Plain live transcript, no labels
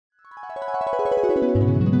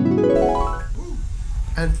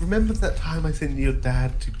And remember that time I sent your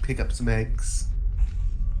dad to pick up some eggs?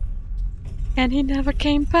 And he never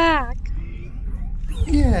came back.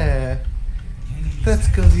 Yeah. That's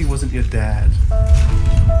because he wasn't your dad.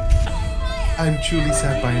 I'm truly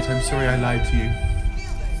sad by it. I'm sorry I lied to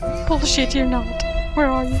you. Bullshit, you're not. Where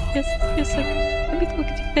are you? Yes, yes, let me look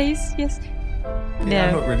at your face. Yes. Yeah, I'm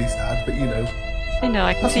No. not really sad, but you know. I know,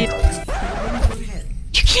 I can Have see some it. drugs.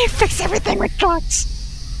 You can't fix everything with drugs!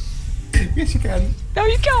 Yes, you can. No,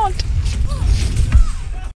 you can't!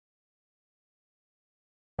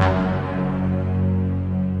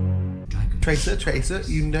 Tracer,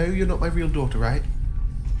 you know you're not my real daughter, right?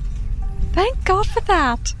 Thank God for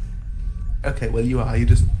that! Okay, well you are. You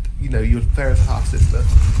just, you know, you're Farrah's half-sister.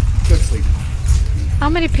 Go to sleep. How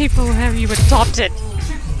many people have you adopted?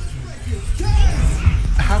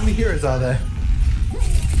 How many heroes are there?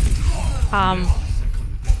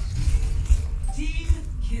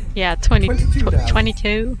 Yeah, 22 now.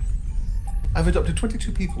 22. I've adopted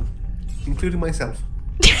 22 people, including myself.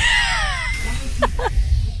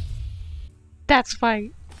 That's why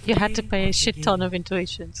you had to pay a shit ton of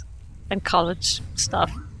intuitions and college stuff,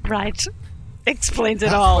 right? Explains it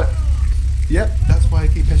That's all. Yep, that's why I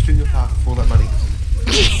keep pestering your park for all that money.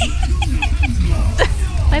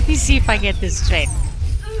 Let me see if I get this straight.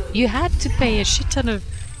 You had to pay a shit ton of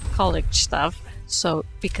college stuff, so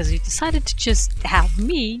because you decided to just have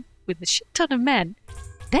me with a shit ton of men,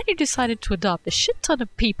 then you decided to adopt a shit ton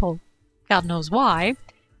of people, God knows why,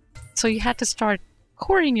 so you had to start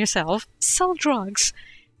courting yourself, sell drugs,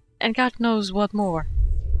 and God knows what more.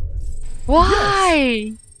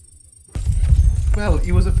 Why? Well,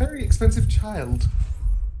 he was a very expensive child.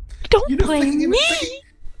 Don't You know, blame flicking in- me! flicking-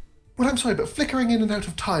 Well, I'm sorry, but flickering in and out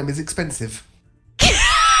of time is expensive.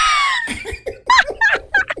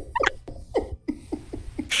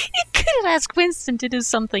 You couldn't ask Winston to do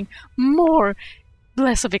something more,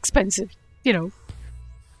 less of expensive, you know.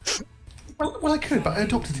 Well, I could, but I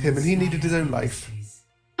adopted him and he needed his own life.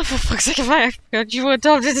 Oh, for fuck's sake, if I forgot you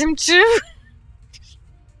adopted him too!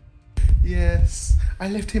 Yes, I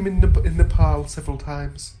left him in Nepal several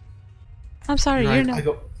times. I'm sorry, Right, you're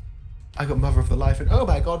not... I got mother of the life, and oh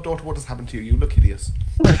my god, daughter, what has happened to you? You look hideous.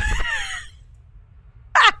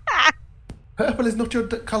 Purple is not your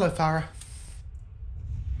colour, Farrah.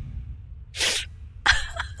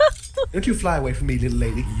 Don't you fly away from me, little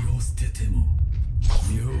lady.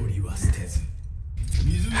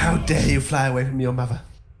 How dare you fly away from your mother?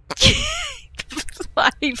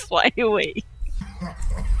 Fly away.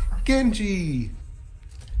 Genji!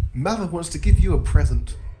 Mother wants to give you a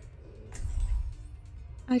present.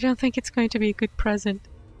 I don't think it's going to be a good present.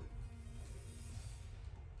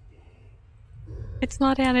 It's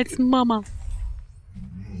not Anna, it's Mama.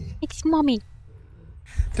 It's Mommy.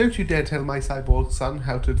 Don't you dare tell my cyborg son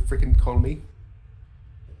how to frickin' call me.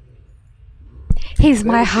 He's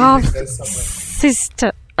my There half he is, somewhere.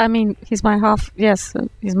 sister. I mean, he's my half... Yes,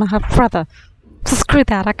 he's my half brother. So screw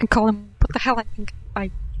that, I can call him what the hell I think.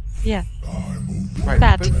 Yeah. Right,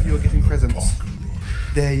 Bad. both of you are getting presents.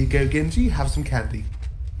 There you go, Genji, have some candy.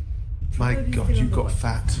 My god, you got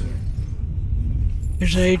fat.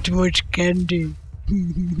 There's way too much candy.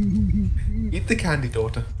 Eat the candy,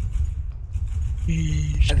 daughter.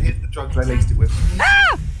 And here's the drugs I laced it with.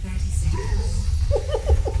 Ah!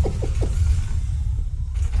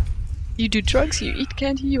 You do drugs, you eat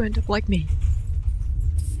candy, you end up like me.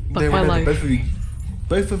 But No, my remember, life.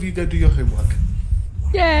 both of you go do your homework.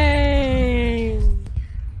 Yay!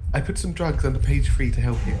 I put some drugs under page 3 to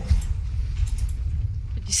help you.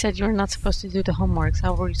 But you said you were not supposed to do the homeworks.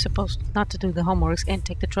 How were you supposed not to do the homeworks and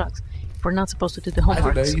take the drugs? If we're not supposed to do the I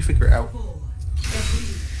don't know, homeworks. you figure it out.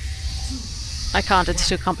 I can't, it's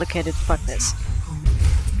too complicated. Fuck this.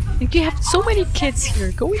 You have so many kids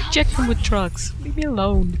here. Go inject them with drugs. Leave me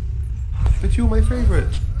alone. But you're my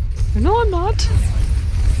favourite. No, I'm not.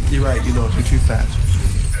 You're right, you're not. You're too fat.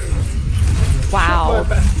 Wow.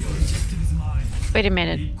 Wait a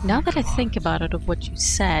minute. Now that I think about it, of what you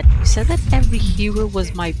said that every hero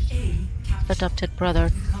was my adopted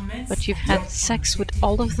brother, but you've had sex with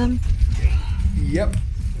all of them? Yep.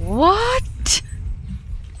 What?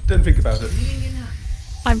 Don't think about it.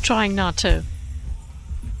 I'm trying not to.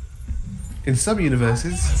 In some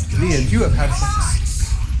universes, me and you have had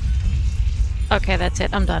sex. Okay, that's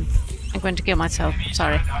it. I'm done. I'm going to kill myself.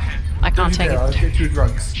 Sorry. I can't Don't you take dare, it. I'll get you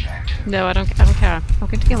drugs. No, I don't care. I'm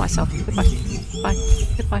going to kill myself. Goodbye. Bye.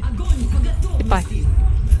 Goodbye. Goodbye.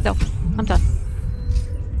 No, I'm done.